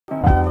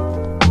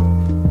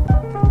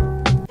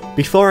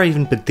Before I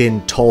even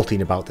begin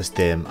talking about this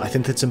game, I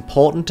think it's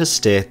important to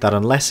state that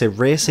unless a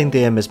racing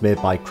game is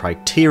made by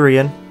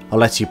Criterion, or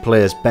lets you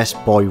play as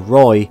Best Boy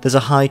Roy, there's a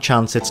high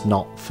chance it's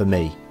not for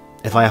me.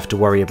 If I have to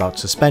worry about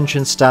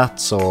suspension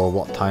stats or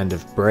what kind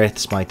of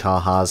brakes my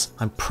car has,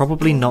 I'm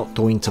probably not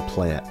going to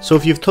play it. So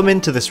if you've come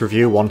into this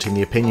review wanting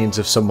the opinions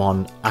of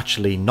someone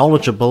actually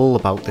knowledgeable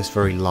about this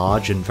very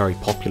large and very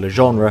popular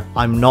genre,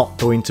 I'm not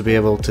going to be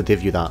able to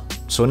give you that.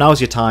 So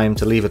now's your time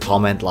to leave a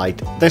comment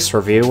like, "This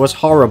review was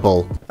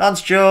horrible."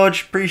 Thanks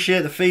George,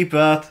 appreciate the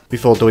feedback.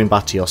 Before going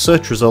back to your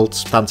search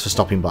results, thanks for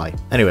stopping by.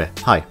 Anyway,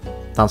 hi.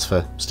 Thanks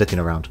for sticking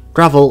around.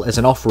 Gravel is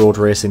an off-road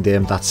racing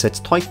game that sits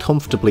quite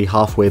comfortably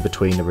halfway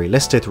between a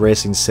realistic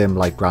racing sim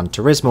like Gran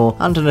Turismo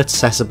and an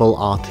accessible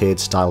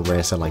arcade-style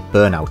racer like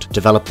Burnout.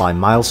 Developed by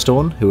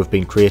Milestone, who have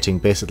been creating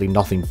basically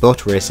nothing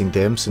but racing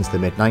games since the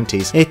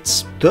mid-90s,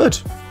 it's good.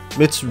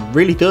 It's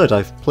really good.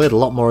 I've played a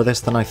lot more of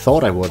this than I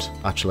thought I would,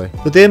 actually.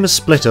 The game is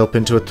split up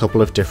into a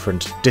couple of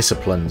different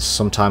disciplines.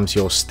 Sometimes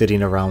you're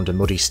skidding around a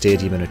muddy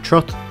stadium in a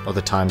truck,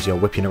 other times you're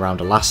whipping around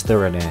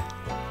Alaska in a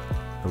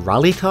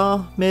rally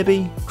car,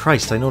 maybe?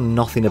 Christ, I know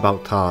nothing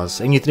about cars.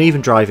 And you can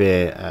even drive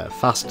a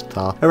fast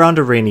car around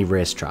a rainy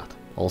racetrack.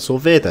 Also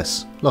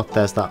Vedas. Look,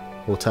 there's that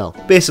hotel.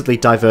 Basically,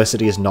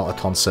 diversity is not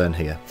a concern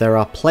here. There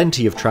are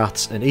plenty of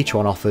tracks and each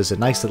one offers a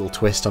nice little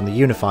twist on the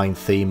unifying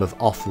theme of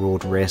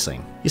off-road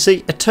racing. You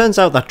see, it turns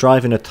out that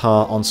driving a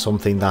car on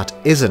something that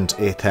isn't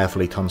a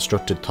carefully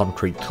constructed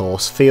concrete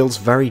course feels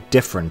very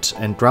different,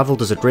 and Gravel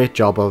does a great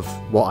job of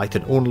what I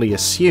can only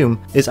assume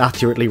is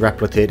accurately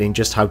replicating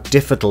just how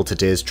difficult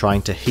it is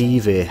trying to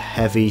heave a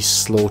heavy,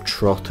 slow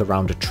truck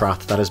around a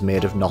track that is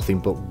made of nothing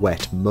but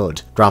wet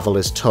mud. Gravel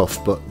is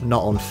tough, but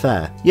not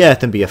unfair. Yeah,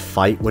 it can be a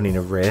fight winning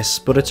a race,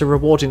 but it's a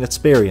rewarding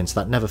experience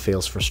that never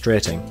feels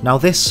frustrating. Now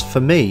this, for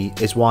me,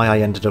 is why I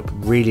ended up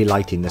really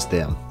liking this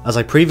game. As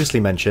I previously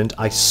mentioned,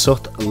 I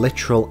sucked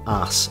literal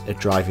ass at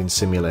driving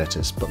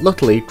simulators, but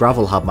luckily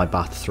Gravel had my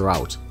back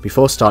throughout.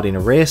 Before starting a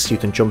race, you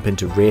can jump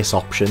into race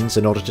options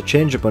in order to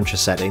change a bunch of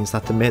settings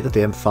that can make the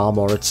game far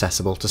more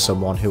accessible to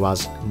someone who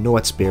has no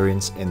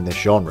experience in this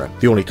genre.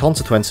 The only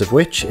consequence of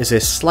which is a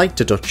slight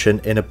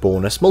deduction in a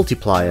bonus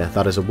multiplier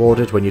that is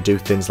awarded when you do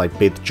things like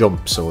big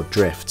jumps or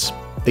drifts.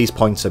 These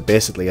points are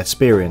basically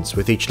experience,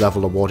 with each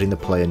level awarding the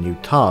player new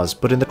cars,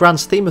 but in the grand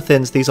scheme of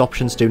things these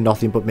options do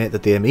nothing but make the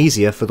game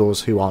easier for those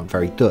who aren't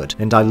very good,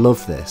 and I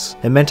love this.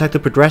 It meant I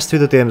could progress through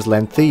the game's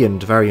lengthy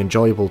and very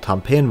enjoyable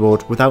campaign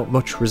mode without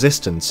much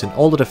resistance, and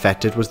all it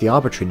affected was the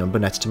arbitrary number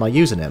next to my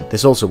username.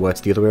 This also works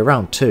the other way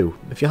around too.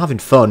 If you're having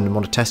fun and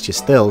want to test your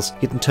skills,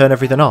 you can turn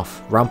everything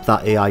off, ramp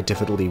that AI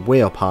difficulty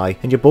way up high,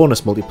 and your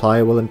bonus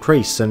multiplier will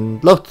increase,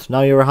 and look,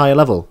 now you're a higher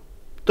level.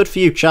 Good for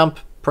you, champ.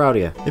 Proud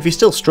of you. If you're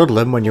still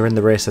struggling when you're in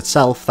the race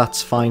itself,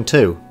 that's fine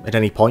too. At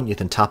any point you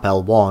can tap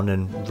L1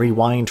 and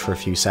rewind for a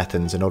few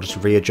seconds in order to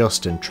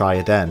readjust and try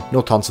again.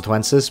 No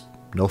consequences,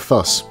 no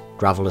fuss.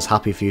 Gravel is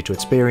happy for you to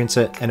experience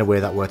it in a way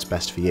that works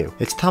best for you.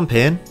 Its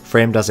campaign,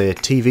 framed as a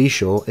TV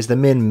show, is the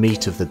main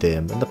meat of the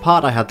game and the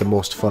part I had the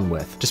most fun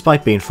with.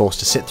 Despite being forced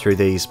to sit through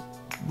these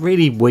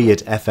really weird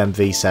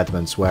FMV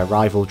segments where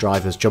rival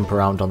drivers jump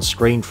around on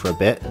screen for a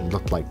bit and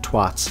look like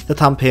twats, the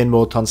campaign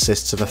mode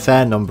consists of a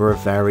fair number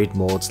of varied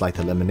modes like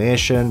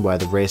elimination, where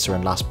the racer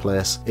in last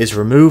place is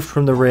removed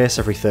from the race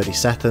every 30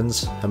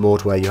 seconds, a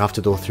mode where you have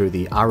to go through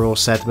the arrow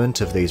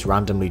segment of these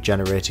randomly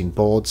generating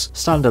boards,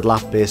 standard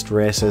lap based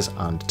races,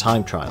 and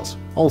time trials.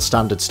 All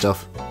standard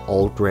stuff,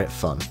 all great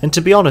fun. And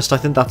to be honest, I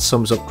think that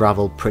sums up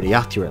Gravel pretty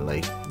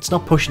accurately. It's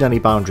not pushing any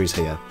boundaries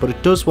here, but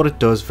it does what it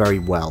does very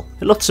well.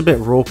 It looks a bit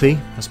ropey,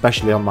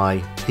 especially on my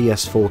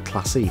PS4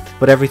 Classic,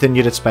 but everything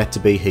you'd expect to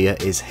be here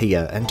is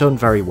here, and done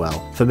very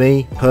well. For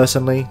me,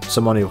 personally,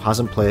 someone who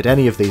hasn't played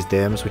any of these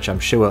games, which I'm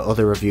sure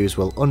other reviews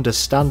will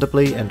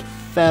understandably and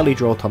fairly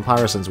draw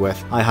comparisons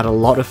with, I had a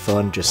lot of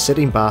fun just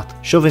sitting back,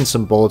 shoving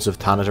some boards of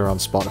Canada on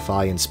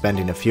Spotify and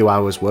spending a few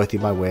hours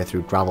working my way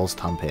through Gravel's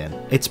campaign.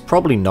 It's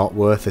probably not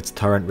worth its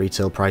current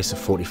retail price of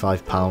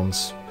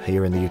 £45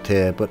 here in the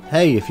UK, but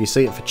hey, if you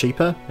see it for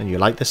cheaper and you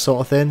like this sort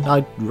of thing,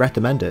 I'd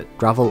recommend it.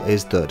 Gravel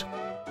is good.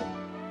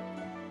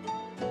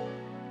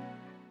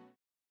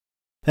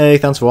 Hey,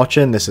 thanks for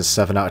watching. This is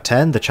 7 out of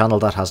 10, the channel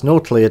that has no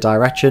clear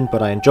direction,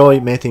 but I enjoy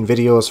making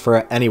videos for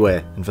it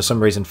anyway, and for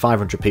some reason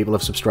 500 people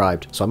have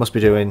subscribed, so I must be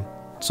doing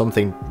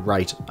something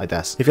right, I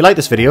guess. If you like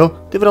this video,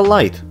 give it a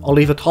like, or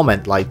leave a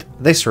comment like,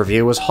 "This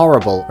review was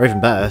horrible," or even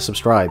better,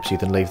 subscribe so you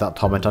can leave that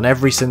comment on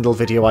every single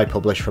video I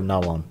publish from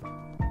now on.